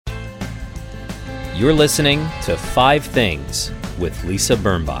You're listening to Five Things with Lisa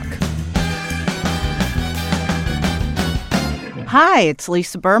Birnbach. Hi, it's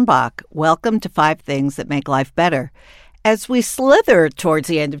Lisa Birnbach. Welcome to Five Things That Make Life Better. As we slither towards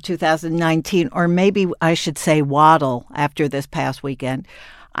the end of 2019, or maybe I should say waddle after this past weekend,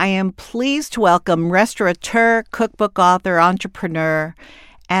 I am pleased to welcome restaurateur, cookbook author, entrepreneur,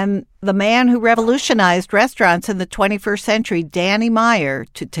 and the man who revolutionized restaurants in the 21st century, Danny Meyer,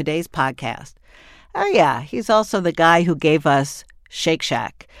 to today's podcast. Oh yeah, he's also the guy who gave us Shake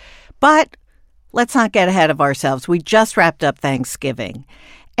Shack. But let's not get ahead of ourselves. We just wrapped up Thanksgiving.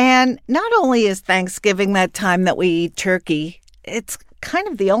 And not only is Thanksgiving that time that we eat turkey, it's kind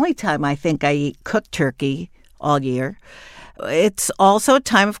of the only time I think I eat cooked turkey all year. It's also a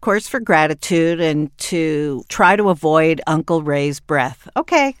time, of course, for gratitude and to try to avoid Uncle Ray's breath.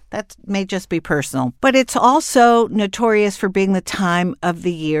 Okay, that may just be personal. But it's also notorious for being the time of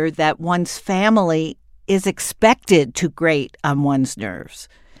the year that one's family is expected to grate on one's nerves.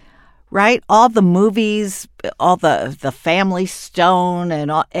 Right? All the movies, all the Family Stone,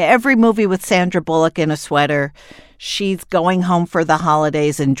 and every movie with Sandra Bullock in a sweater, she's going home for the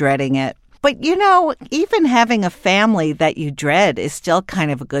holidays and dreading it. But, you know, even having a family that you dread is still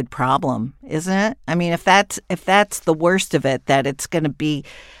kind of a good problem, isn't it? I mean, if that's the worst of it, that it's going to be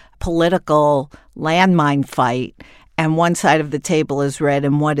political landmine fight and one side of the table is red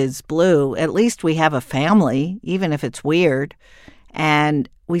and one is blue, at least we have a family, even if it's weird. And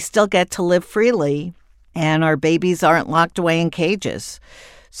we still get to live freely, and our babies aren't locked away in cages.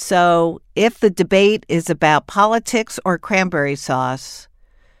 So if the debate is about politics or cranberry sauce,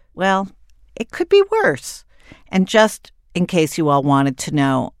 well, it could be worse. And just in case you all wanted to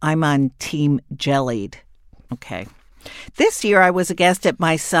know, I'm on Team Jellied. Okay. This year I was a guest at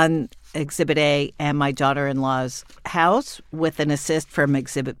my son Exhibit A and my daughter-in-law's house with an assist from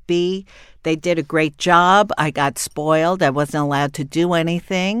Exhibit B. They did a great job. I got spoiled. I wasn't allowed to do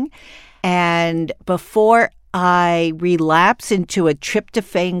anything. And before I relapse into a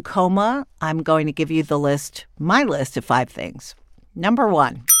tryptophan coma, I'm going to give you my list of 5 things. Number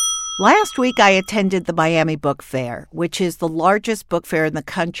 1. Last week, I attended the Miami Book Fair, which is the largest book fair in the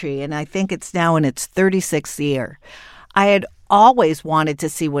country, and I think it's now in its 36th year. I had always wanted to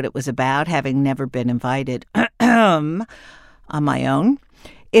see what it was about, having never been invited on my own.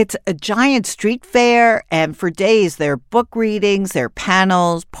 It's a giant street fair, and for days there are book readings, there are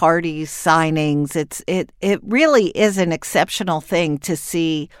panels, parties, signings. It really is an exceptional thing to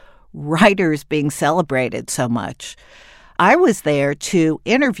see writers being celebrated so much. I was there to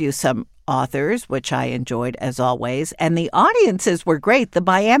interview some authors, which I enjoyed as always, and the audiences were great. The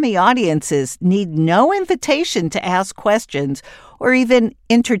Miami audiences need no invitation to ask questions or even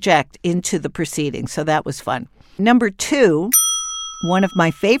interject into the proceedings, so that was fun. Number 2, one of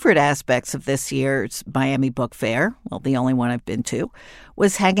my favorite aspects of this year's Miami Book Fair, well, the only one I've been to,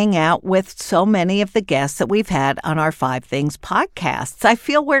 was hanging out with so many of the guests that we've had on our 5 Things podcasts. I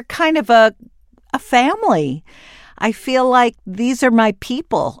feel we're kind of a family. I feel like these are my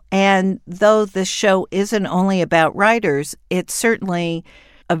people. And though this show isn't only about writers, it's certainly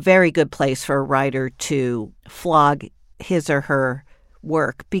a very good place for a writer to flog his or her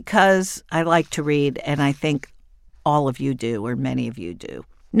work because I like to read, and I think all of you do, or many of you do.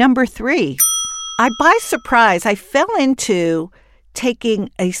 Number 3, by surprise, I fell into taking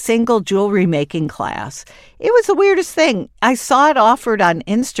a single jewelry making class. It was the weirdest thing. I saw it offered on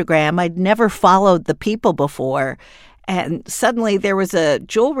Instagram. I'd never followed the people before. And suddenly there was a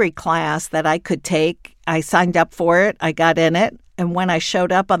jewelry class that I could take. I signed up for it. I got in it. And when I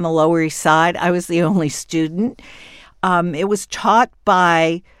showed up on the Lower East Side, I was the only student. It was taught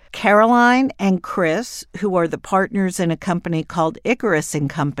by Caroline and Chris, who are the partners in a company called Icarus &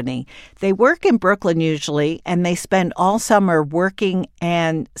 Company. They work in Brooklyn usually, and they spend all summer working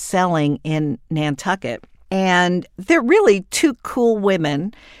and selling in Nantucket. And they're really 2 cool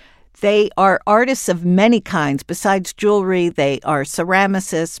women. They are artists of many kinds. Besides jewelry, they are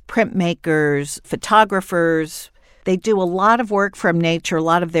ceramicists, printmakers, photographers. They do a lot of work from nature. A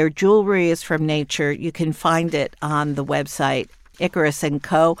lot of their jewelry is from nature. You can find it on the website Icarus &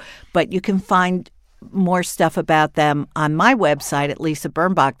 Co., but you can find more stuff about them on my website at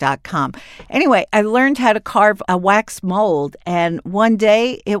lisabirnbach.com. Anyway, I learned how to carve a wax mold, and one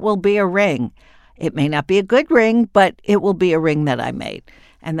day it will be a ring. It may not be a good ring, but it will be a ring that I made,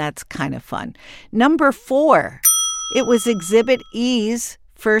 and that's kind of fun. Number 4, it was Exhibit E's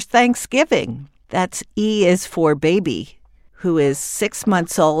first Thanksgiving. That's E is for baby, who is 6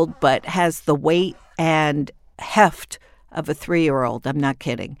 months old but has the weight and heft of a 3-year-old. I'm not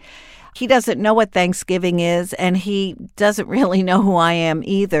kidding. He doesn't know what Thanksgiving is, and he doesn't really know who I am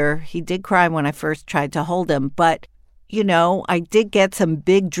either. He did cry when I first tried to hold him, but I did get some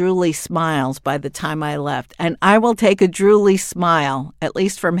big drooly smiles by the time I left. And I will take a drooly smile, at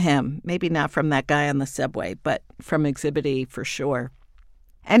least from him. Maybe not from that guy on the subway, but from Exhibit E for sure.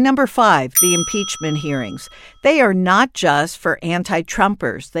 And number 5, the impeachment hearings. They are not just for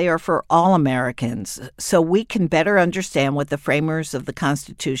anti-Trumpers. They are for all Americans, so we can better understand what the framers of the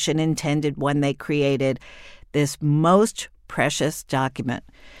Constitution intended when they created this most precious document.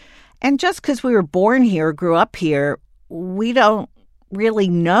 And just because we were born here, grew up here, we don't really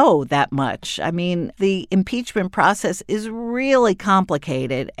know that much. I mean, the impeachment process is really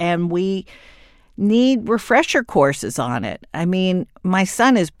complicated, and we need refresher courses on it. I mean, my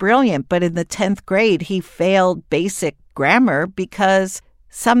son is brilliant, but in the 10th grade, he failed basic grammar because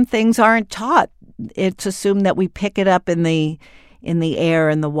some things aren't taught. It's assumed that we pick it up in the air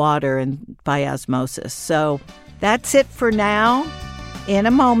and the water and by osmosis. So that's it for now. In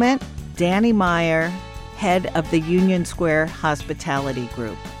a moment, Danny Meyer, head of the Union Square Hospitality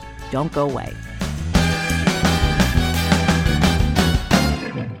Group. Don't go away.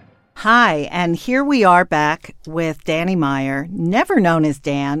 Hi, and here we are back with Danny Meyer, never known as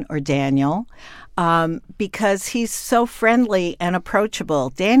Dan or Daniel, because he's so friendly and approachable.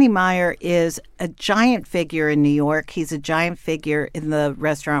 Danny Meyer is a giant figure in New York. He's a giant figure in the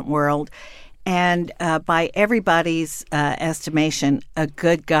restaurant world, and by everybody's estimation, a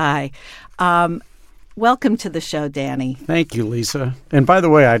good guy. Welcome to the show, Danny. Thank you, Lisa. And by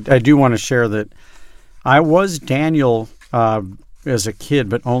the way, I do want to share that I was Daniel as a kid,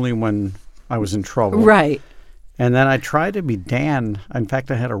 but only when I was in trouble. Right. And then I tried to be Dan. In fact,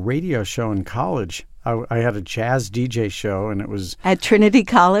 I had a radio show in college. I had a jazz DJ show, and it was... At Trinity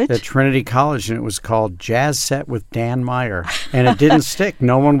College? At Trinity College, and it was called Jazz Set with Dan Meyer. And it didn't stick.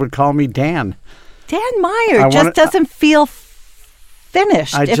 No one would call me Dan. Dan Meyer doesn't feel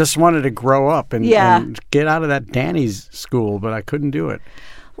finished. I just wanted to grow up and get out of that Danny's school, but I couldn't do it.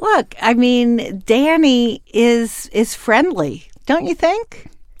 Look, I mean, Danny is friendly, don't you think?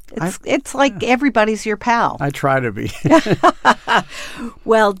 It's like everybody's your pal. I try to be.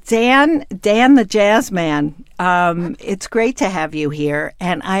 Well, Dan the Jazz Man, it's great to have you here,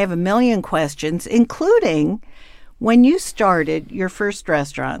 and I have a million questions, including when you started your first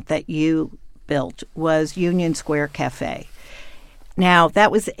restaurant that you built was Union Square Cafe. Now,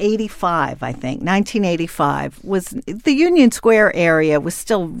 that was 85, I think, 1985. The Union Square area was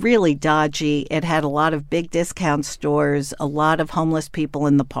still really dodgy. It had a lot of big discount stores, a lot of homeless people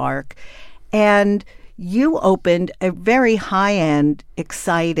in the park. And you opened a very high-end,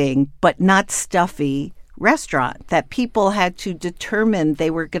 exciting, but not stuffy restaurant that people had to determine they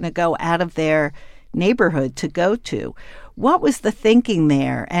were going to go out of their neighborhood to go to. What was the thinking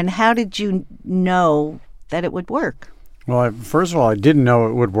there, and how did you know that it would work? Well, first of all, I didn't know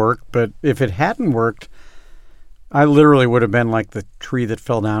it would work, but if it hadn't worked, I literally would have been like the tree that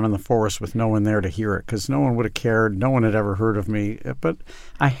fell down in the forest with no one there to hear it, because no one would have cared. No one had ever heard of me. But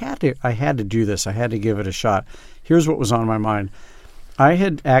I had to do this. I had to give it a shot. Here's what was on my mind. I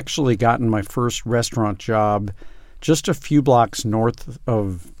had actually gotten my first restaurant job just a few blocks north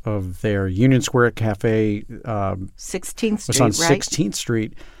of there. Union Square Cafe 16th Street, was on right? 16th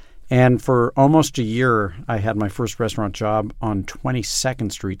Street. And for almost a year, I had my first restaurant job on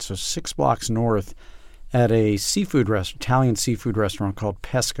 22nd Street, so 6 blocks north, at a Italian seafood restaurant called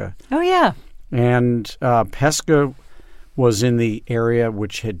Pesca. Oh, yeah. And Pesca was in the area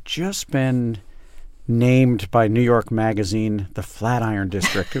which had just been named by New York Magazine the Flatiron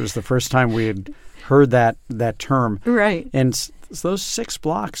District. It was the first time we had heard that term. Right. And those 6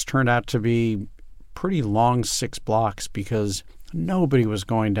 blocks turned out to be pretty long 6 blocks because nobody was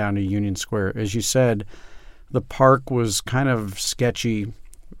going down to Union Square. As you said, the park was kind of sketchy,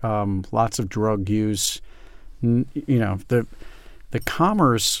 lots of drug use. The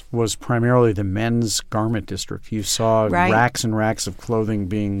commerce was primarily the men's garment district. You saw racks and racks of clothing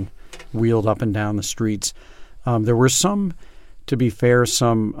being wheeled up and down the streets. There were some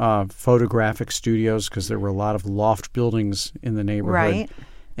photographic studios because there were a lot of loft buildings in the neighborhood. Right.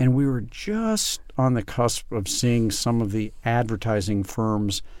 And we were just on the cusp of seeing some of the advertising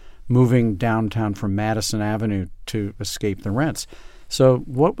firms moving downtown from Madison Avenue to escape the rents. So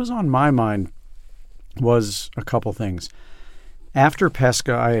what was on my mind was a couple things. After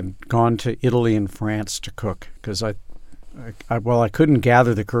Pesca, I had gone to Italy and France to cook because I couldn't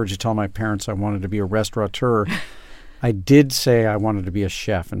gather the courage to tell my parents I wanted to be a restaurateur. I did say I wanted to be a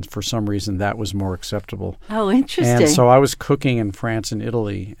chef, and for some reason that was more acceptable. Oh, interesting. And so I was cooking in France and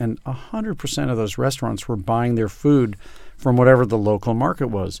Italy, and 100% of those restaurants were buying their food from whatever the local market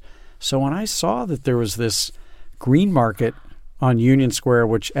was. So when I saw that there was this Green Market on Union Square,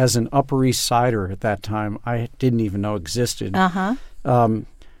 which as an Upper East Sider at that time, I didn't even know existed.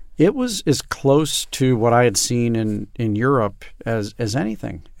 It was as close to what I had seen in Europe as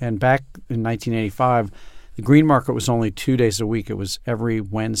anything. And back in 1985, the Green Market was only 2 days a week. It was every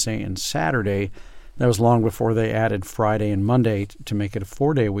Wednesday and Saturday. That was long before they added Friday and Monday to make it a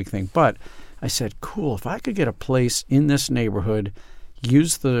 4-day-a-week thing. But I said, cool, if I could get a place in this neighborhood,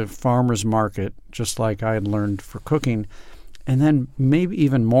 use the farmer's market, just like I had learned for cooking, and then maybe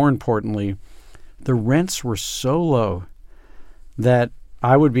even more importantly, the rents were so low that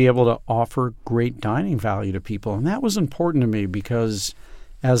I would be able to offer great dining value to people. And that was important to me because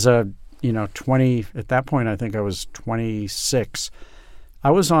as a, 20, at that point I think I was 26, I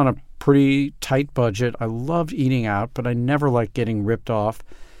was on a pretty tight budget. I loved eating out, but I never liked getting ripped off.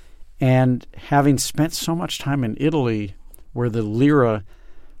 And having spent so much time in Italy where the lira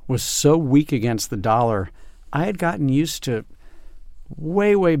was so weak against the dollar, I had gotten used to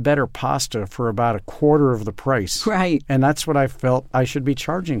way, way better pasta for about a quarter of the price. Right. And that's what I felt I should be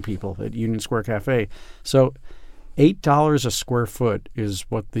charging people at Union Square Cafe. So $8 a square foot is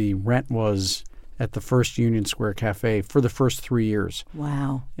what the rent was at the first Union Square Cafe for the first 3 years.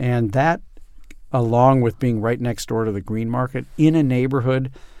 Wow. And that, along with being right next door to the Green Market in a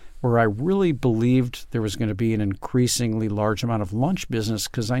neighborhood where I really believed there was going to be an increasingly large amount of lunch business,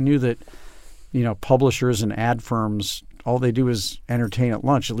 because I knew that, publishers and ad firms, all they do is entertain at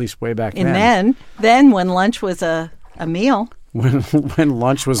lunch, at least way back then. And then when lunch was a meal. When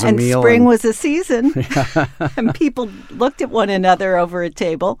lunch was a and meal. Spring was a season. And people looked at one another over a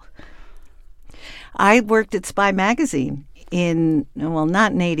table. I worked at Spy Magazine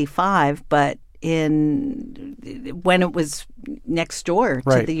not in 85, but when it was next door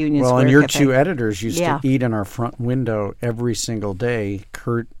to the Union Square Well, and your Cafe. two editors used to eat in our front window every single day,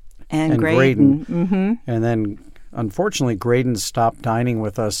 Kurt and Graydon. Mm-hmm. And then, unfortunately, Graydon stopped dining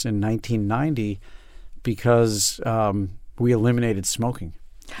with us in 1990 because we eliminated smoking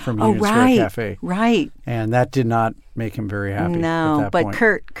from Union Square Cafe. Right. And that did not make him very happy at that but point.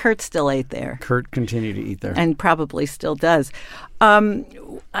 Kurt still ate there. Kurt continued to eat there. And probably still does.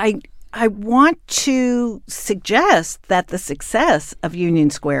 I want to suggest that the success of Union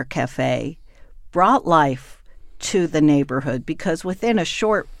Square Cafe brought life to the neighborhood, because within a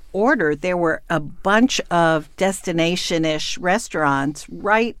short order, there were a bunch of destination-ish restaurants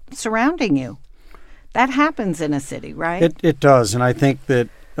right surrounding you. That happens in a city, right? It does. And I think that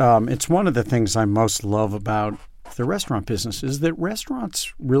it's one of the things I most love about the restaurant business is that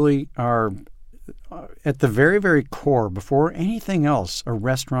restaurants really are at the very, very core. Before anything else, a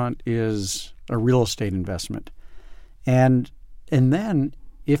restaurant is a real estate investment. And then,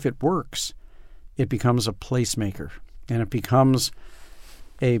 if it works, it becomes a placemaker. And it becomes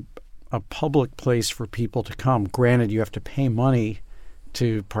a public place for people to come. Granted, you have to pay money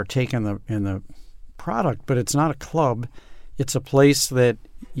to partake in the product, but it's not a club. It's a place that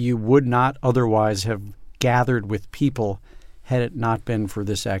you would not otherwise have gathered with people had it not been for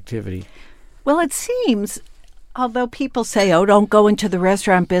this activity. Well, it seems, although people say, oh, don't go into the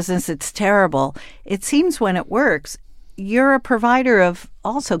restaurant business, it's terrible, it seems when it works, you're a provider of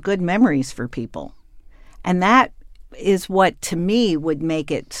also good memories for people. And that is what, to me, would make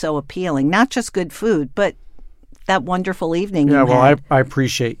it so appealing. Not just good food, but that wonderful evening you had. I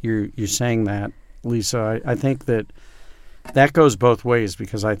appreciate you saying that, Lisa. I think that goes both ways,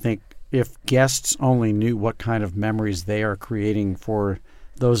 because I think if guests only knew what kind of memories they are creating for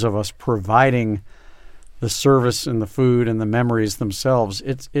those of us providing the service and the food and the memories themselves,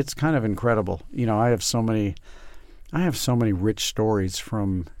 it's kind of incredible. I have so many rich stories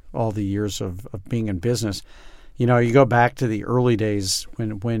from all the years of being in business. You go back to the early days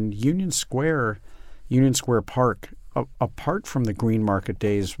when Union Square Park, apart from the Green Market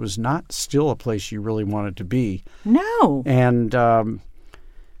days, was not still a place you really wanted to be. No. And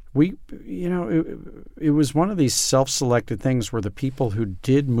it was one of these self-selected things where the people who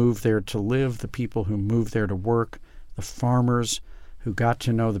did move there to live, the people who moved there to work, the farmers who got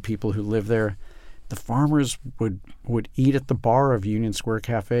to know the people who lived there, the farmers would eat at the bar of Union Square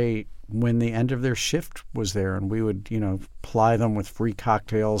Cafe when the end of their shift was there, and we would, ply them with free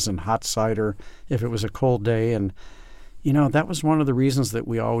cocktails and hot cider if it was a cold day. And, that was one of the reasons that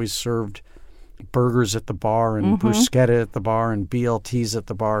we always served burgers at the bar and bruschetta at the bar and BLTs at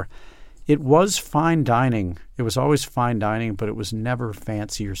the bar. It was fine dining. It was always fine dining, but it was never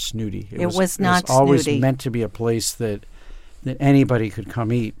fancy or snooty. It was not snooty. Always meant to be a place that anybody could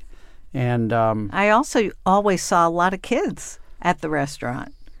come eat. And I also always saw a lot of kids at the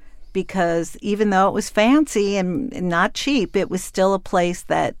restaurant, because even though it was fancy and not cheap, it was still a place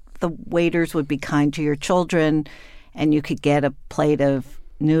that the waiters would be kind to your children and you could get a plate of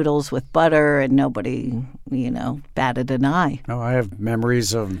noodles with butter and nobody, batted an eye. Oh, I have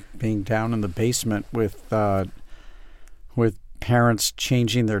memories of being down in the basement with parents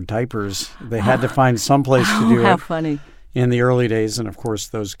changing their diapers. They had to find some place to do it. How funny. In the early days, and of course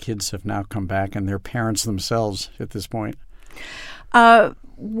those kids have now come back and they're parents themselves at this point.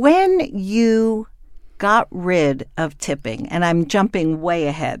 When you got rid of tipping, and I'm jumping way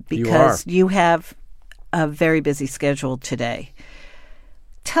ahead because you have a very busy schedule today.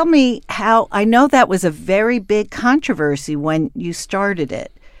 Tell me how, I know that was a very big controversy when you started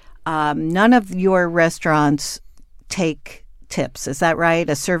it. None of your restaurants take tips. Is that right?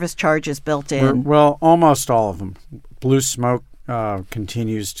 A service charge is built in? Well, almost all of them. Blue Smoke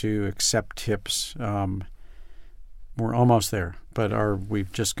continues to accept tips. We're almost there, but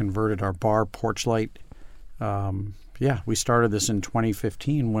we've just converted our bar Porch Light. We started this in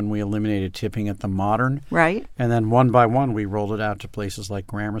 2015 when we eliminated tipping at the Modern. Right. And then one by one, we rolled it out to places like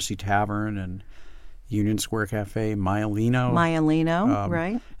Gramercy Tavern and Union Square Cafe, Maialino.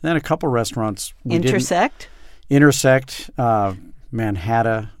 Right. And then a couple restaurants. Intersect,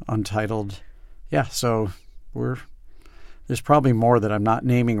 Manhattan, Untitled. Yeah, so there's probably more that I'm not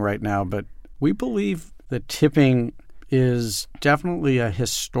naming right now, but we believe that tipping is definitely a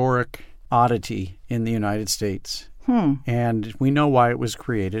historic oddity in the United States. And we know why it was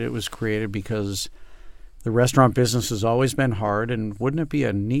created. It was created because the restaurant business has always been hard, and wouldn't it be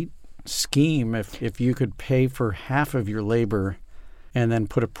a neat scheme if you could pay for half of your labor and then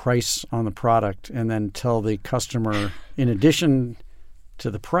put a price on the product and then tell the customer, in addition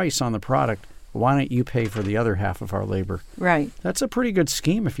to the price on the product, why don't you pay for the other half of our labor? Right. That's a pretty good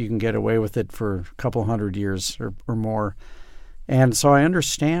scheme if you can get away with it for a couple hundred years or more. And so I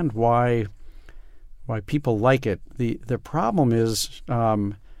understand why people like it. The problem is,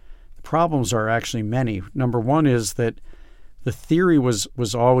 the problems are actually many. Number one is that the theory was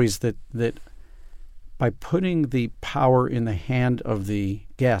always that by putting the power in the hand of the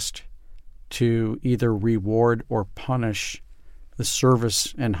guest to either reward or punish the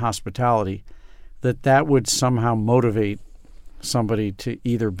service and hospitality, that would somehow motivate somebody to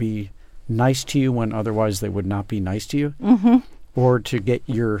either be nice to you when otherwise they would not be nice to you, or to get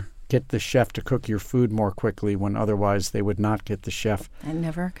the chef to cook your food more quickly when otherwise they would not get the chef. That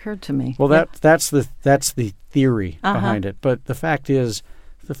never occurred to me. Well, that's the theory behind it. But the fact is,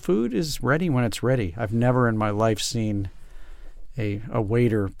 the food is ready when it's ready. I've never in my life seen a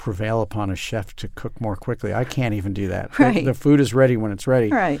waiter prevail upon a chef to cook more quickly. I can't even do that. Right. The food is ready when it's ready.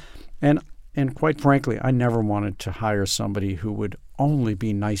 Right. And quite frankly, I never wanted to hire somebody who would only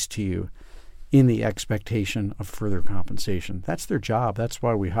be nice to you in the expectation of further compensation. That's their job. That's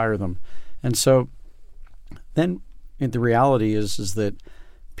why we hire them. And so then the reality is that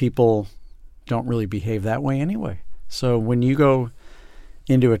people don't really behave that way anyway. So when you go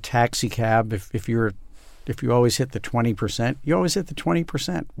into a taxi cab, if you always hit the 20%, you always hit the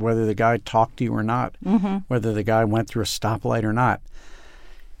 20%, whether the guy talked to you or not, whether the guy went through a stoplight or not.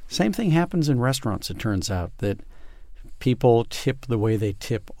 Same thing happens in restaurants, it turns out, that people tip the way they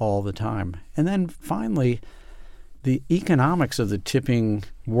tip all the time. And then finally, the economics of the tipping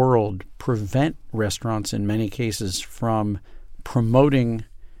world prevent restaurants in many cases from promoting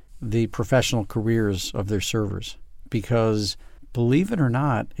the professional careers of their servers. Because, believe it or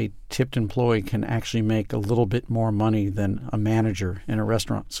not, a tipped employee can actually make a little bit more money than a manager in a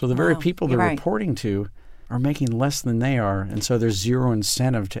restaurant. So the very people they're reporting to are making less than they are, and so there's zero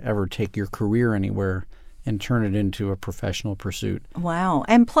incentive to ever take your career anywhere and turn it into a professional pursuit. Wow.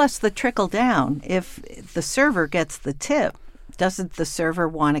 And plus the trickle down. If the server gets the tip, doesn't the server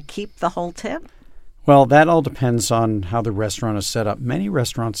want to keep the whole tip? Well, that all depends on how the restaurant is set up. Many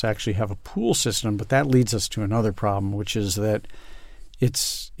restaurants actually have a pool system, but that leads us to another problem, which is that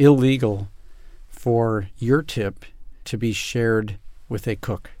it's illegal for your tip to be shared with a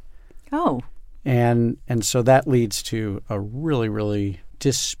cook. Oh. And so that leads to a really, really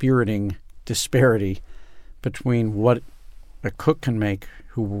dispiriting disparity between what a cook can make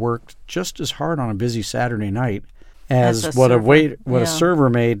who worked just as hard on a busy Saturday night as what a server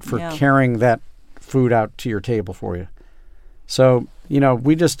made for carrying that food out to your table for you. So,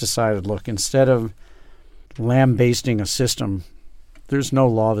 we just decided, look, instead of lambasting a system, there's no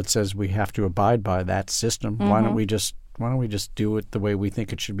law that says we have to abide by that system. Why don't we just do it the way we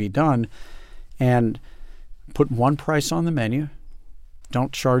think it should be done and put one price on the menu,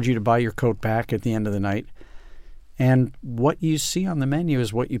 don't charge you to buy your coat back at the end of the night, and what you see on the menu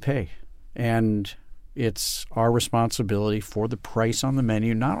is what you pay. And it's our responsibility for the price on the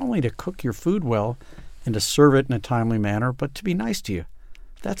menu, not only to cook your food well and to serve it in a timely manner, but to be nice to you.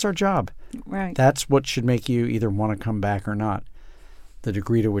 That's our job. Right. That's what should make you either want to come back or not, the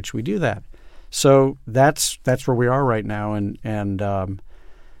degree to which we do that. So that's where we are right now, and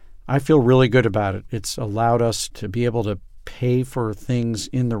I feel really good about it. It's allowed us to be able to pay for things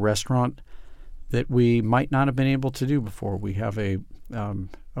in the restaurant that we might not have been able to do before. We have a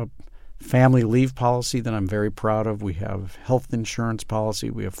family leave policy that I'm very proud of. We have health insurance policy.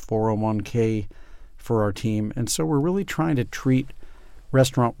 We have 401k for our team. And so we're really trying to treat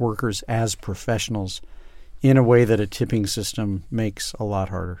restaurant workers as professionals in a way that a tipping system makes a lot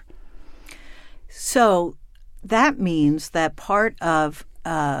harder. So that means that part of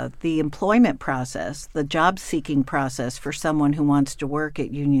the employment process, the job-seeking process for someone who wants to work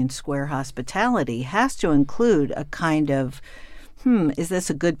at Union Square Hospitality has to include a kind of, is this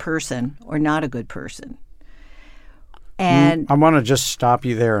a good person or not a good person? And I want to just stop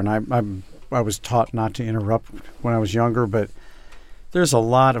you there, and I was taught not to interrupt when I was younger, but there's a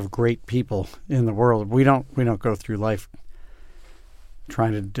lot of great people in the world. We don't go through life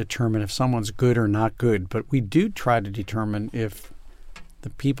trying to determine if someone's good or not good, but we do try to determine if the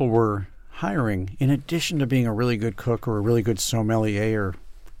people we're hiring, in addition to being a really good cook or a really good sommelier or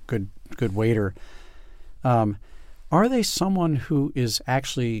good waiter, are they someone who is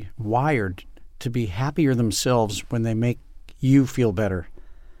actually wired to be happier themselves when they make you feel better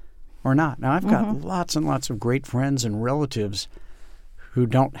or not? Now, I've got lots and lots of great friends and relatives who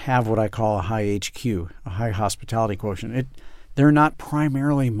don't have what I call a high HQ, a high hospitality quotient. They're not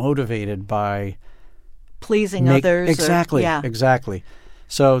primarily motivated by pleasing others. Exactly, exactly.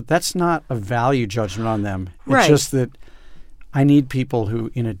 So that's not a value judgment on them. It's just that I need people who,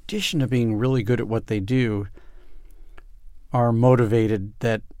 in addition to being really good at what they do, are motivated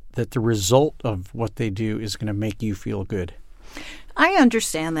that the result of what they do is going to make you feel good. I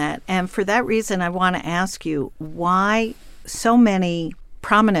understand that. And for that reason, I want to ask you why so many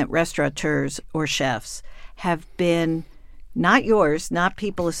prominent restaurateurs or chefs have been, not yours, not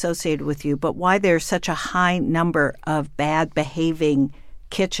people associated with you, but why there's such a high number of bad behaving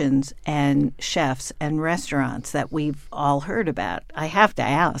kitchens and chefs and restaurants that we've all heard about. I have to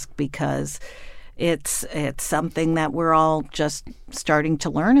ask because it's something that we're all just starting to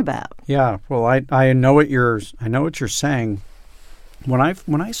learn about. Yeah, well, I know what you're saying. When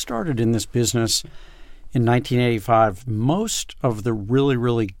I started in this business in 1985, most of the really,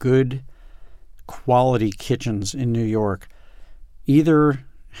 really good quality kitchens in New York either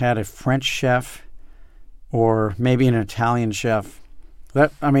had a French chef or maybe an Italian chef.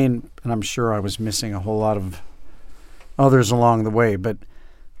 And I'm sure I was missing a whole lot of others along the way, but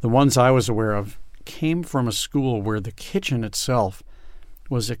the ones I was aware of came from a school where the kitchen itself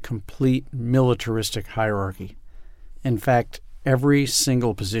was a complete militaristic hierarchy. In fact, every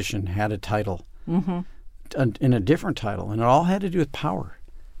single position had a title, in a different title, and it all had to do with power.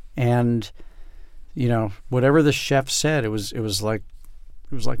 And whatever the chef said, it was like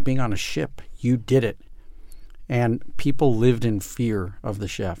being on a ship. You did it. And people lived in fear of the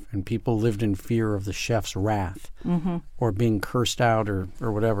chef, and people lived in fear of the chef's wrath or being cursed out or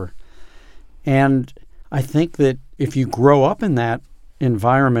whatever. And I think that if you grow up in that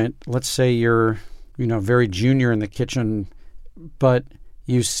environment, let's say you're, very junior in the kitchen, but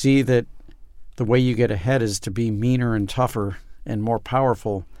you see that the way you get ahead is to be meaner and tougher and more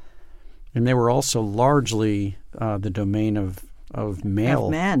powerful. And they were also largely the domain of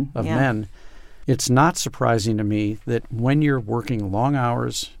men. It's not surprising to me that when you're working long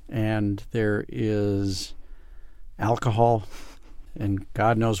hours and there is alcohol and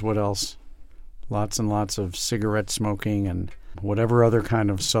God knows what else, lots and lots of cigarette smoking and whatever other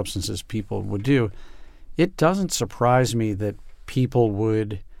kind of substances people would do, it doesn't surprise me that people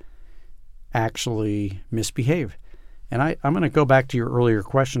would actually misbehave. And I'm going to go back to your earlier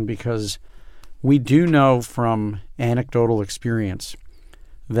question because we do know from anecdotal experience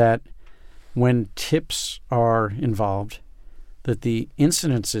that when tips are involved, that the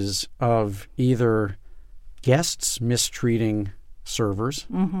incidences of either guests mistreating servers,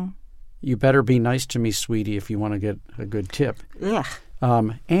 you better be nice to me, sweetie, if you want to get a good tip. Yeah.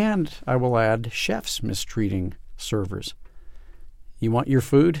 And I will add chefs mistreating servers. You want your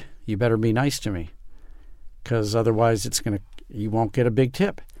food? You better be nice to me, because otherwise you won't get a big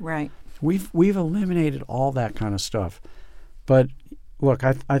tip. Right. We've eliminated all that kind of stuff. But look,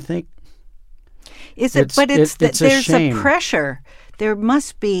 I think there's a shame. Pressure. There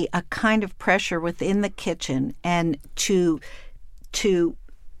must be a kind of pressure within the kitchen, and to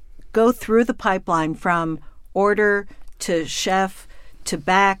go through the pipeline from order to chef to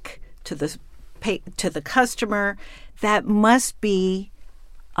back to the customer. That must be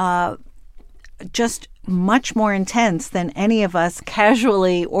just much more intense than any of us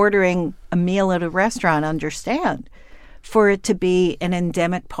casually ordering a meal at a restaurant understand, for it to be an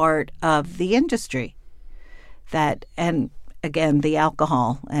endemic part of the industry. That, and again, the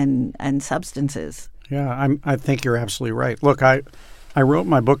alcohol and substances. Yeah, I think you're absolutely right. Look, I wrote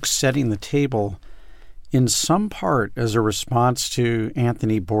my book, Setting the Table, in some part as a response to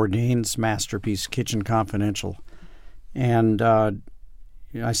Anthony Bourdain's masterpiece, Kitchen Confidential. And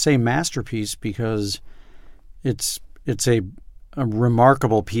I say masterpiece because it's a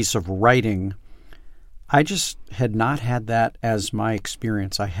remarkable piece of writing. I just had not had that as my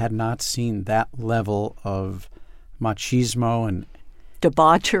experience. I had not seen that level of machismo and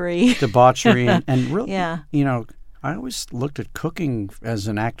debauchery and really, yeah. I always looked at cooking as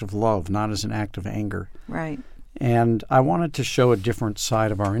an act of love, not as an act of anger. Right. And I wanted to show a different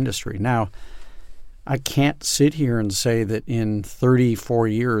side of our industry. Now, I can't sit here and say that in 34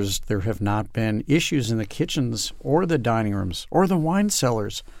 years there have not been issues in the kitchens or the dining rooms or the wine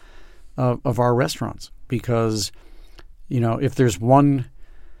cellars of our restaurants, because, if there's one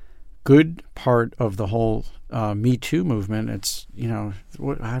good part of the whole Me Too movement, it's,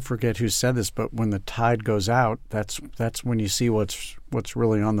 I forget who said this, but when the tide goes out, that's when you see what's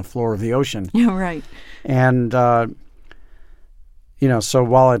really on the floor of the ocean. Yeah, right. And, so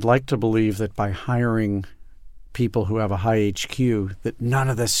while I'd like to believe that by hiring people who have a high HQ, that none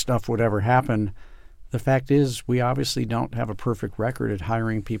of this stuff would ever happen, the fact is we obviously don't have a perfect record at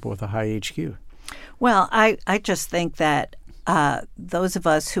hiring people with a high HQ. Well, I just think that those of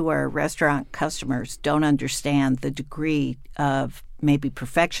us who are restaurant customers don't understand the degree of maybe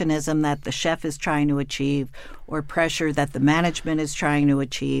perfectionism that the chef is trying to achieve, or pressure that the management is trying to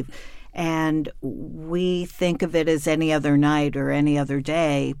achieve. And we think of it as any other night or any other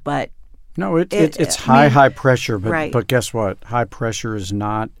day, but no, it's high pressure. But right. But guess what? High pressure is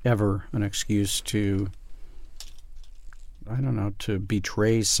not ever an excuse to, to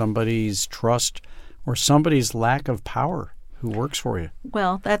betray somebody's trust or somebody's lack of power who works for you.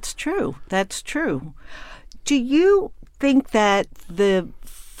 Well, that's true. That's true. Do you think that the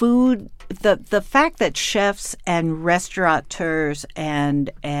fact that chefs and restaurateurs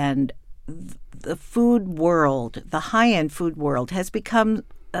and the food world, the high-end food world, has become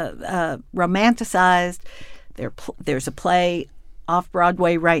romanticized? There's a play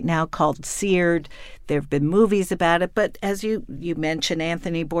off-Broadway right now called Seared. There have been movies about it. But as you mentioned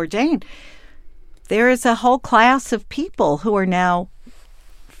Anthony Bourdain, there is a whole class of people who are now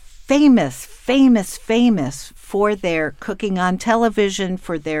famous for their cooking on television,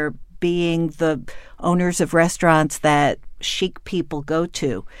 for their being the owners of restaurants that chic people go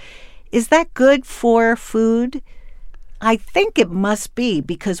to. Is that good for food? I think it must be,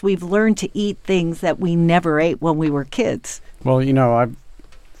 because we've learned to eat things that we never ate when we were kids. Well, I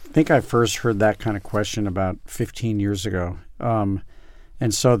think I first heard that kind of question about 15 years ago.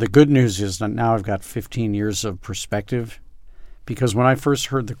 And so the good news is that now I've got 15 years of perspective, because when I first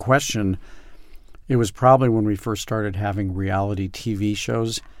heard the question, it was probably when we first started having reality TV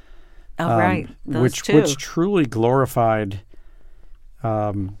shows. Oh, right. Which truly glorified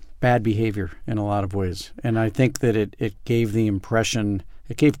bad behavior in a lot of ways. And I think that it gave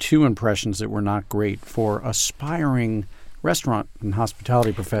two impressions that were not great for aspiring restaurant and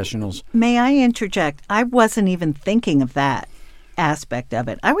hospitality professionals. May I interject? I wasn't even thinking of that aspect of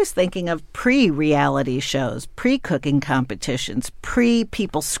it. I was thinking of pre-reality shows, pre-cooking competitions,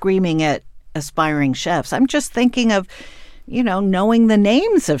 pre-people screaming at aspiring chefs. I'm just thinking of, knowing the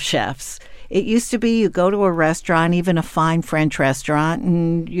names of chefs. It used to be you go to a restaurant, even a fine French restaurant,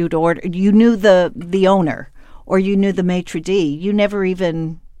 and you'd order. You knew the owner, or you knew the maitre d'. You never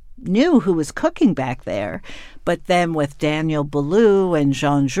even knew who was cooking back there. But then with Daniel Boulud and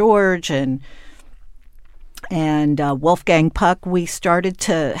Jean-Georges and Wolfgang Puck, we started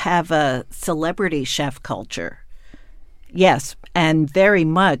to have a celebrity chef culture. Yes, and very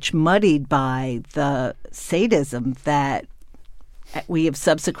much muddied by the sadism that we have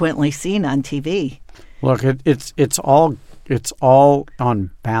subsequently seen on TV. Look, it's all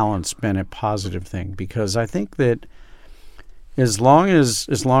on balance been a positive thing, because I think that as long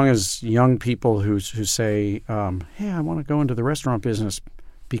as young people who say, "Hey, I want to go into the restaurant business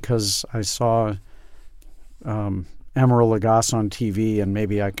because I saw Emeril Lagasse on TV and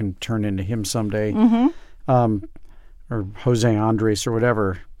maybe I can turn into him someday," or Jose Andres or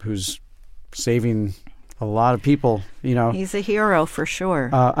whatever, who's saving a lot of people, He's a hero for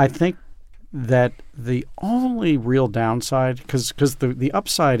sure. I think that the only real downside, because the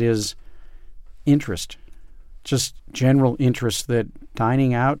upside is interest, just general interest, that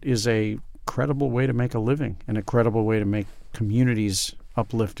dining out is a credible way to make a living and a credible way to make communities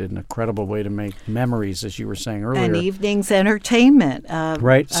uplifted, and a credible way to make memories, as you were saying earlier. And evenings entertainment.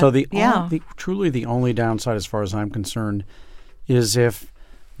 Right. So truly the only downside, as far as I'm concerned, is if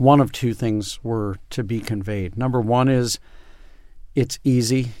one of two things were to be conveyed. Number one is it's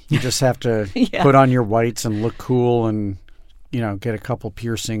easy. You just have to put on your whites and look cool and, get a couple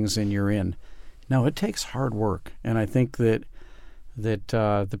piercings and you're in. No, it takes hard work. And I think that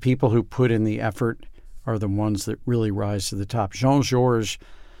the people who put in the effort are the ones that really rise to the top. Jean-Georges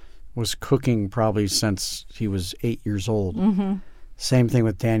was cooking probably since he was 8 years old. Mm-hmm. Same thing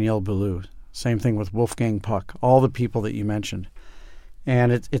with Daniel Boulud. Same thing with Wolfgang Puck. All the people that you mentioned.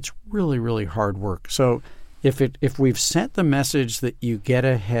 And it's really, really hard work. So if we've sent the message that you get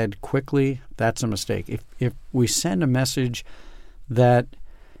ahead quickly, that's a mistake. If we send a message that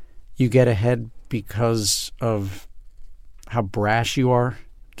you get ahead because of how brash you are,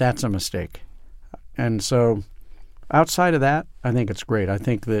 that's a mistake. And so outside of that, I think it's great. I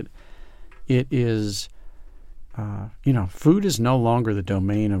think that it is, food is no longer the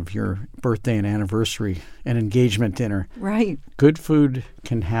domain of your birthday and anniversary and engagement dinner. Right. Good food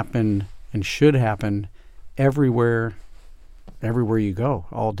can happen and should happen everywhere you go,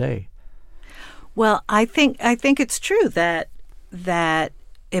 all day. Well, I think it's true that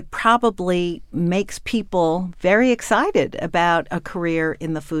it probably makes people very excited about a career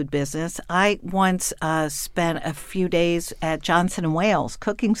in the food business. I once spent a few days at Johnson & Wales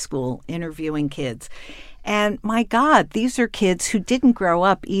cooking school interviewing kids. And my God, these are kids who didn't grow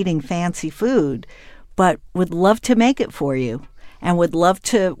up eating fancy food, but would love to make it for you and would love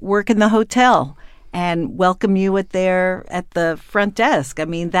to work in the hotel and welcome you at the front desk. I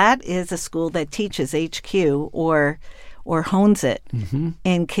mean, that is a school that teaches HQ or hones it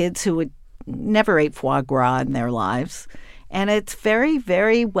in kids who would never ate foie gras in their lives. And it's very,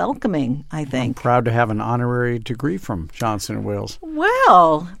 very welcoming, I think. I'm proud to have an honorary degree from Johnson & Wales.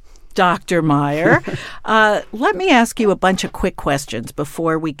 Well, Dr. Meyer, let me ask you a bunch of quick questions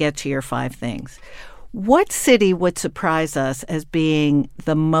before we get to your 5 things. What city would surprise us as being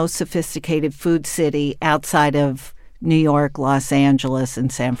the most sophisticated food city outside of New York, Los Angeles,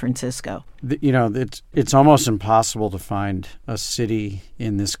 and San Francisco? It's almost impossible to find a city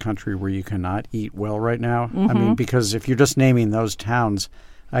in this country where you cannot eat well right now. Mm-hmm. I mean, because if you're just naming those towns,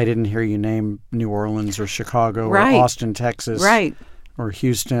 I didn't hear you name New Orleans or Chicago or Austin, Texas, or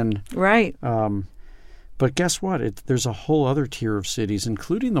Houston. Right. But guess what? There's a whole other tier of cities,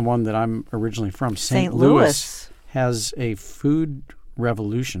 including the one that I'm originally from. St. Louis has a food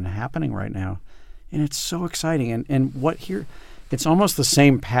revolution happening right now. And it's so exciting. And what here, it's almost the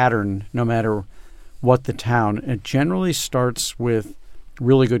same pattern no matter what the town. It generally starts with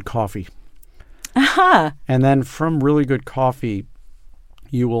really good coffee. Uh-huh. And then from really good coffee,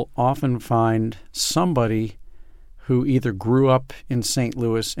 you will often find somebody who either grew up in St.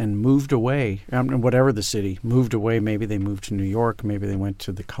 Louis and moved away, whatever the city, moved away. Maybe they moved to New York. Maybe they went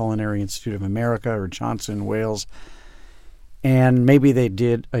to the Culinary Institute of America or Johnson & Wales. And maybe they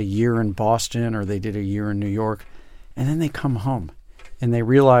did a year in Boston or they did a year in New York. And then they come home. And they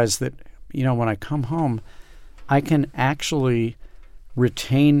realize that, when I come home, I can actually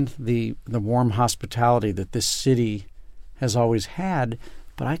retain the warm hospitality that this city has always had,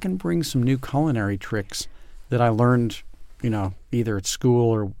 but I can bring some new culinary tricks that I learned, either at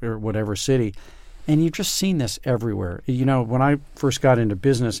school or whatever city. And you've just seen this everywhere. When I first got into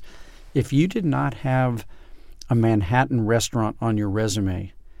business, if you did not have a Manhattan restaurant on your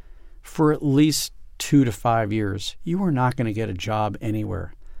resume for at least 2 to 5 years, you were not going to get a job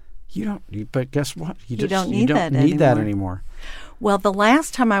anywhere. But guess what? You don't need that anymore. Well, the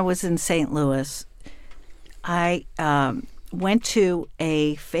last time I was in St. Louis, I went to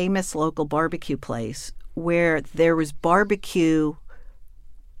a famous local barbecue place where there was barbecue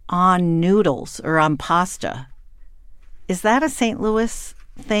on noodles or on pasta. Is that a St. Louis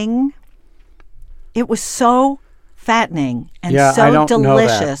thing? It was so fattening and so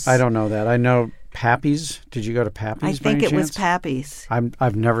delicious. I don't know that. I know Pappy's. Did you go to Pappy's? I think it was Pappy's.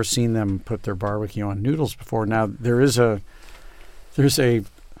 I've never seen them put their barbecue on noodles before. Now there's a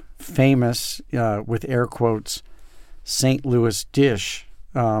famous, with air quotes, St. Louis dish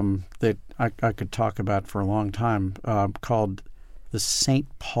that I could talk about for a long time, called the St.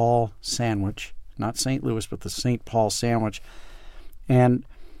 Paul sandwich. Not St. Louis, but the St. Paul sandwich. And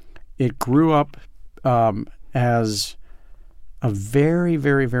it grew up as a very,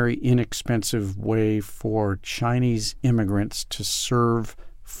 very, very inexpensive way for Chinese immigrants to serve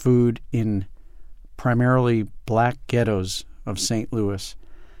food in primarily black ghettos of St. Louis.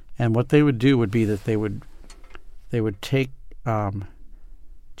 And what they would do would be that they would take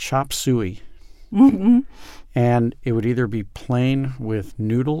chop suey, And it would either be plain with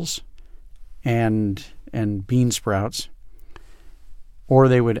noodles and bean sprouts, or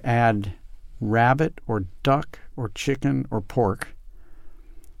they would add rabbit or duck or chicken or pork.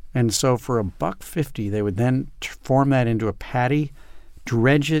 And so for $1.50, they would then form that into a patty,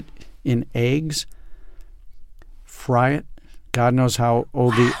 dredge it in eggs, fry it. God knows how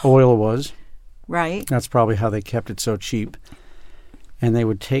old the oil was. Right. That's probably how they kept it so cheap. And they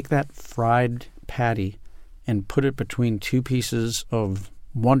would take that fried patty and put it between two pieces of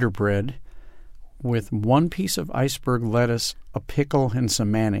Wonder Bread with one piece of iceberg lettuce, a pickle, and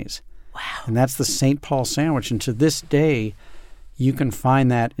some mayonnaise. Wow. And that's the St. Paul sandwich. And to this day, you can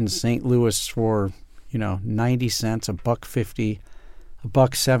find that in St. Louis for, 90 cents, $1.50,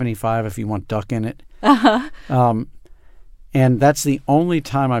 $1.75 if you want duck in it. Uh-huh. And that's the only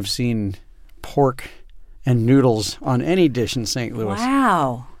time I've seen pork and noodles on any dish in St. Louis.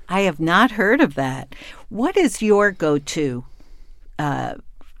 Wow. I have not heard of that. What is your go-to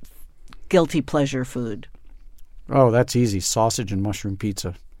guilty pleasure food? Oh, that's easy. Sausage and mushroom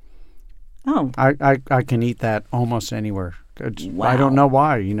pizza. Oh. I can eat that almost anywhere. Wow. I don't know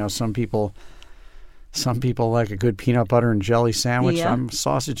why. Some people like a good peanut butter and jelly sandwich. Yeah. I'm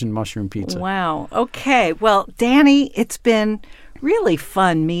sausage and mushroom pizza. Wow. Okay. Well, Danny, it's been really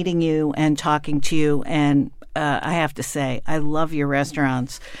fun meeting you and talking to you. And I have to say, I love your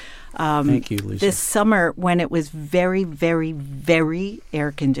restaurants. Thank you, Lisa. This summer, when it was very, very, very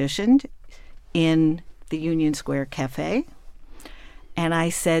air-conditioned in the Union Square Cafe, and I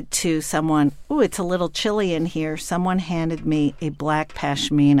said to someone, "Ooh, it's a little chilly in here," someone handed me a black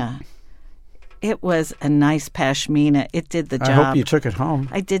pashmina. It was a nice pashmina. It did the job. I hope you took it home.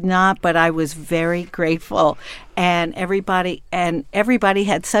 I did not, but I was very grateful. And everybody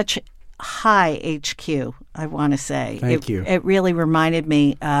had such high HQ, I want to say. Thank you. It really reminded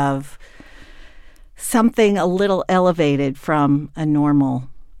me of something a little elevated from a normal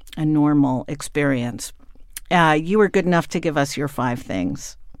experience. You were good enough to give us your 5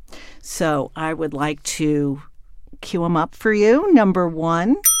 things. So I would like to cue them up for you. Number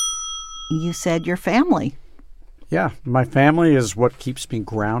 1, you said your family. Yeah, my family is what keeps me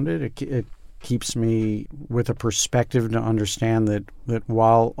grounded. It keeps me with a perspective to understand that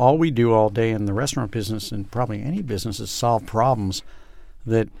while all we do all day in the restaurant business and probably any business is solve problems,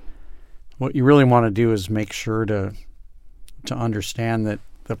 that what you really want to do is make sure to understand that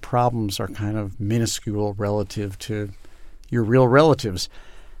the problems are kind of minuscule relative to your real relatives.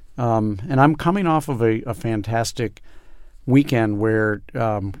 And I'm coming off of a fantastic weekend where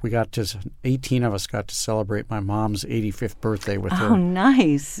 18 of us got to celebrate my mom's 85th birthday with her. Oh,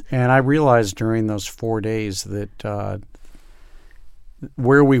 nice. And I realized during those 4 days that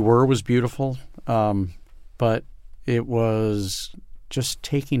where we were was beautiful, but it was just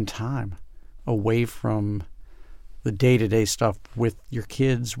taking time away from the day-to-day stuff with your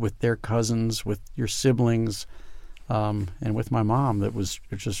kids, with their cousins, with your siblings, and with my mom. That was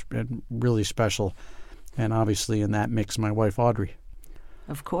just really special. And obviously in that mix, my wife, Audrey.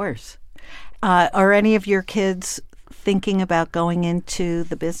 Of course. Are any of your kids thinking about going into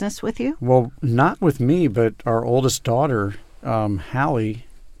the business with you? Well, not with me, but our oldest daughter, Hallie,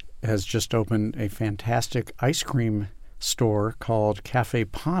 has just opened a fantastic ice cream store called Cafe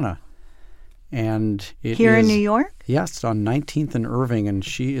Pana. And it Here is, in New York? Yes, on 19th and Irving, and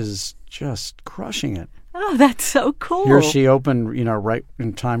she is just crushing it. Oh, that's so cool. Here she opened, right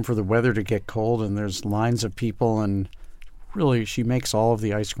in time for the weather to get cold, and there's lines of people, and really she makes all of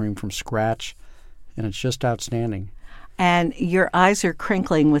the ice cream from scratch, and it's just outstanding. And your eyes are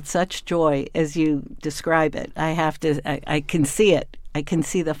crinkling with such joy as you describe it. I can see it. I can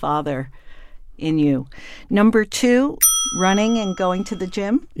see the father in you. Number 2, running and going to the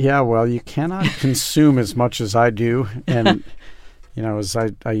gym? Yeah, well, you cannot consume as much as I do, and as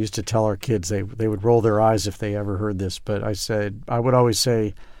I used to tell our kids, they would roll their eyes if they ever heard this, but I would always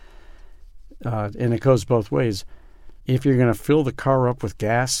say, and it goes both ways, if you're going to fill the car up with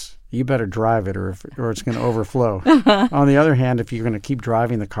gas, you better drive it, or it's going to overflow. On the other hand, if you're going to keep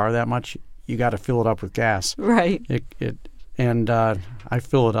driving the car that much, you got to fill it up with gas. Right. And I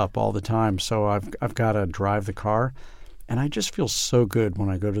fill it up all the time, so I've got to drive the car. And I just feel so good when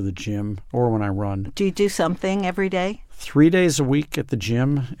I go to the gym or when I run. Do you do something every day? 3 days a week at the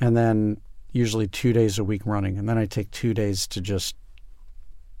gym, and then usually 2 days a week running. And then I take 2 days to just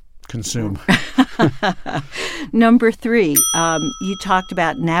consume. Number 3, you talked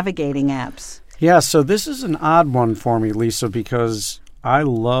about navigating apps. Yeah, so this is an odd one for me, Lisa, because I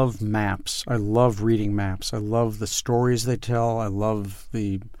love maps. I love reading maps. I love the stories they tell. I love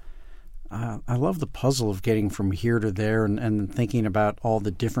the I love the puzzle of getting from here to there and thinking about all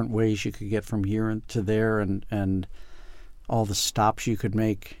the different ways you could get from here to there and all the stops you could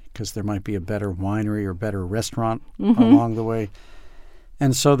make because there might be a better winery or better restaurant along the way.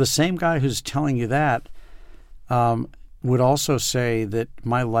 And so the same guy who's telling you that would also say that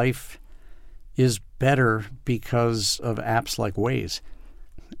my life is better because of apps like Waze.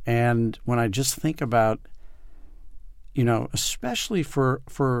 And when I just think about, especially for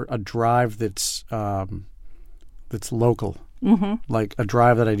a drive that's local, like a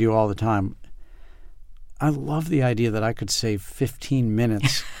drive that I do all the time, I love the idea that I could save 15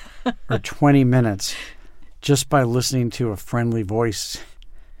 minutes or 20 minutes just by listening to a friendly voice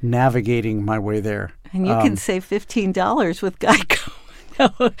navigating my way there. And you can save $15 with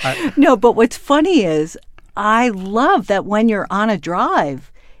Geico. No, but what's funny is I love that when you're on a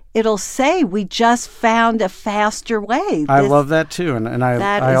drive, it'll say, we just found a faster way. I love that too. And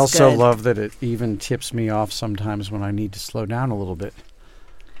I also good. love that it even tips me off sometimes when I need to slow down a little bit.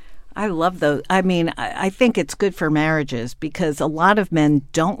 I love those. I mean, I think it's good for marriages because a lot of men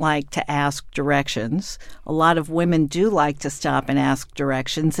don't like to ask directions. A lot of women do like to stop and ask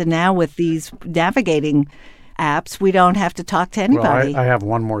directions. And now with these navigating apps, we don't have to talk to anybody. Well, I have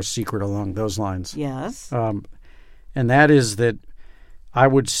one more secret along those lines. Yes. And that is that I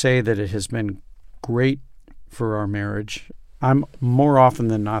would say that it has been great for our marriage. I'm more often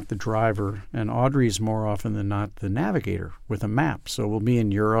than not the driver, and Audrey's more often than not the navigator with a map. So we'll be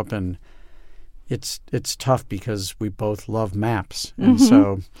in Europe, and it's tough because we both love maps. And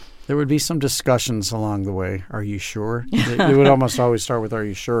so there would be some discussions along the way. Are you sure? It would almost always start with, are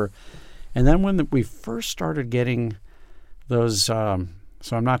you sure? And then when we first started getting those, so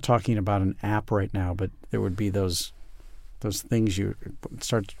I'm not talking about an app right now, but there would be those things you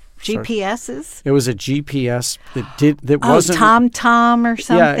start GPSs? It was a GPS that wasn't TomTom or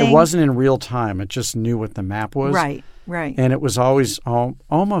something. Yeah, it wasn't in real time. It just knew what the map was. Right. And it was always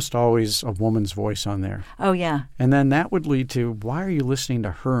almost always a woman's voice on there. Oh yeah. And then that would lead to, why are you listening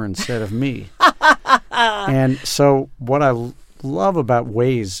to her instead of me? And so what I love about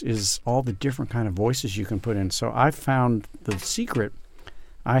Waze is all the different kind of voices you can put in. So I found the secret.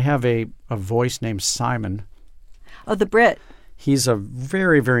 I have a voice named Simon. Oh, the Brit. He's a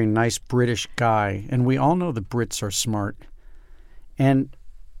very, very nice British guy, and we all know the Brits are smart. And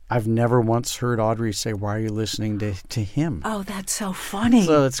I've never once heard Audrey say, why are you listening to him? Oh, that's so funny.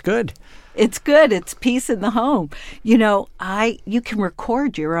 So it's good. It's good. It's peace in the home. You can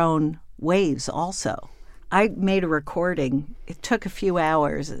record your own waves also. I made a recording. It took a few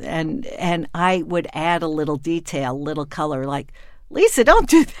hours, and I would add a little detail, little color, like, Lisa, don't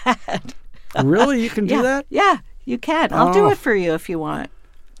do that. Really? You can do that? Yeah. You can. I'll do it for you if you want.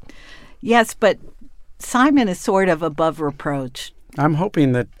 Yes, but Simon is sort of above reproach. I'm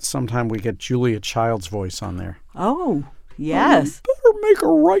hoping that sometime we get Julia Child's voice on there. Oh, yes. Better make a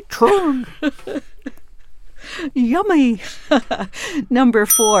right turn. Yummy. Number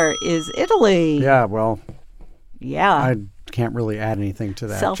 4 is Italy. Yeah, well, yeah. I can't really add anything to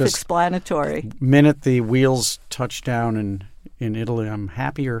that. Self-explanatory. Just minute the wheels touch down in Italy, I'm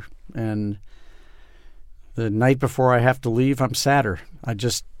happier, and the night before I have to leave, I'm sadder. I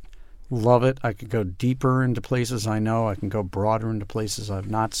just love it. I could go deeper into places I know. I can go broader into places I've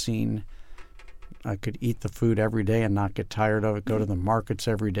not seen. I could eat the food every day and not get tired of it. Go to the markets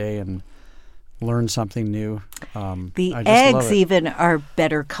every day and learn something new. The eggs even are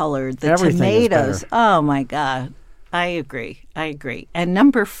better colored. The Everything tomatoes. is better. Oh, my God. I agree. And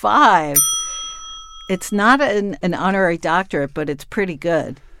number 5, it's not an honorary doctorate, but it's pretty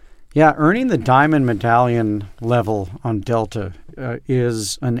good. Yeah, earning the diamond medallion level on Delta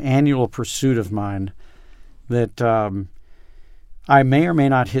is an annual pursuit of mine that I may or may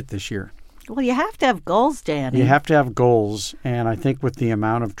not hit this year. Well, you have to have goals, Danny. You have to have goals, and I think with the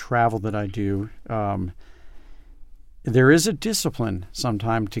amount of travel that I do, there is a discipline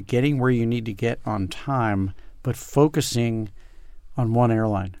sometimes to getting where you need to get on time, but focusing on one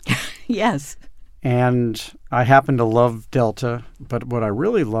airline. Yes. And I happen to love Delta, but what I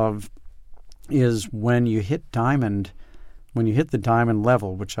really love is when you hit the diamond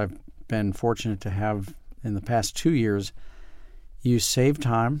level, which I've been fortunate to have in the past 2 years, you save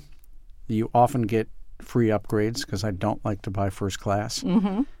time. You often get free upgrades because I don't like to buy first class.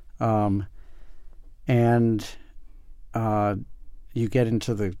 Mm-hmm. And you get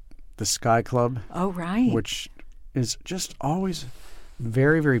into the Sky Club. Oh, right. Which is just always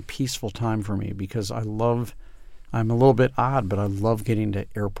very, very peaceful time for me because I'm a little bit odd, but I love getting to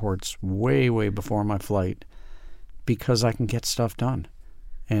airports way, way before my flight because I can get stuff done.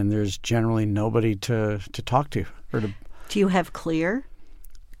 And there's generally nobody to talk to. Do you have Clear?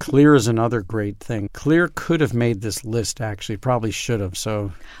 Clear is another great thing. Clear could have made this list, actually. Probably should have.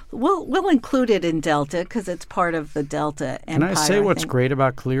 So we'll include it in Delta because it's part of the Delta Empire. Can I say what's great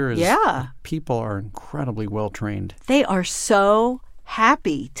about Clear is people are incredibly well trained. They are so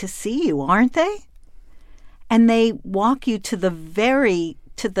happy to see you, aren't they? And they walk you to the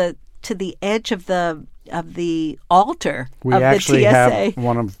edge of the altar we of the TSA. We actually have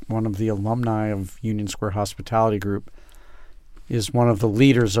one of the alumni of Union Square Hospitality Group is one of the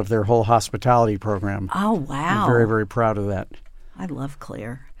leaders of their whole hospitality program. Oh, wow. I'm very, very proud of that. I love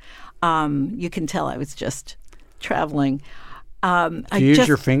Clear. You can tell I was just traveling. Do you use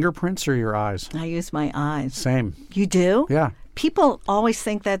your fingerprints or your eyes? I use my eyes. Same. You do? Yeah. People always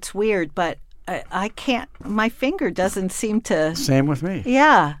think that's weird, but I can't. My finger doesn't seem to. Same with me.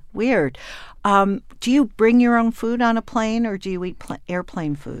 Yeah, weird. Do you bring your own food on a plane, or do you eat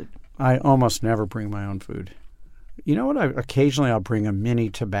airplane food? I almost never bring my own food. You know what? Occasionally I'll bring a mini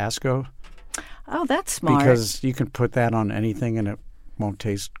Tabasco. Oh, that's smart. Because you can put that on anything and it won't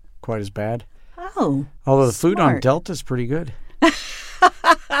taste quite as bad. Oh, although the food on Delta is pretty good.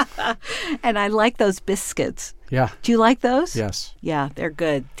 And I like those biscuits. Yeah. Do you like those? Yes. Yeah, they're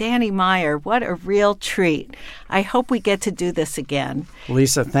good. Danny Meyer, what a real treat. I hope we get to do this again.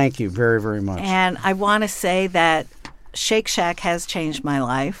 Lisa, thank you very, very much. And I want to say that Shake Shack has changed my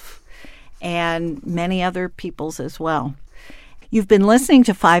life and many other people's as well. You've been listening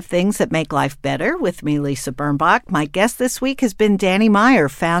to 5 Things That Make Life Better with me, Lisa Birnbach. My guest this week has been Danny Meyer,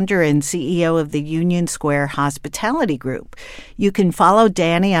 founder and CEO of the Union Square Hospitality Group. You can follow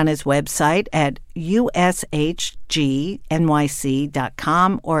Danny on his website at ushgnyc.com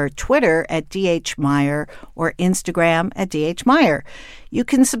or Twitter at dhmeyer or Instagram at dhmeyer. You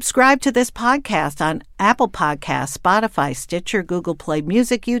can subscribe to this podcast on Apple Podcasts, Spotify, Stitcher, Google Play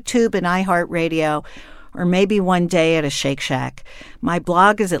Music, YouTube, and iHeartRadio, or maybe one day at a Shake Shack. My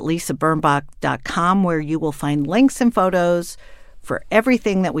blog is at lisabirnbach.com, where you will find links and photos for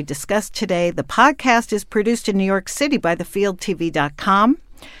everything that we discussed today. The podcast is produced in New York City by thefieldtv.com.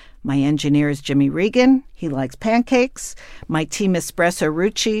 My engineer is Jimmy Regan. He likes pancakes. My team is Espresso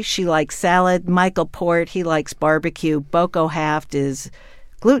Rucci. She likes salad. Michael Port, he likes barbecue. Boko Haft is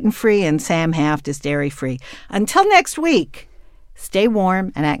gluten-free, and Sam Haft is dairy-free. Until next week, stay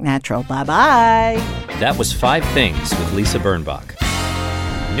warm and act natural. Bye-bye. That was 5 Things with Lisa Birnbach.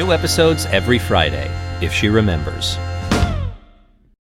 New episodes every Friday, if she remembers.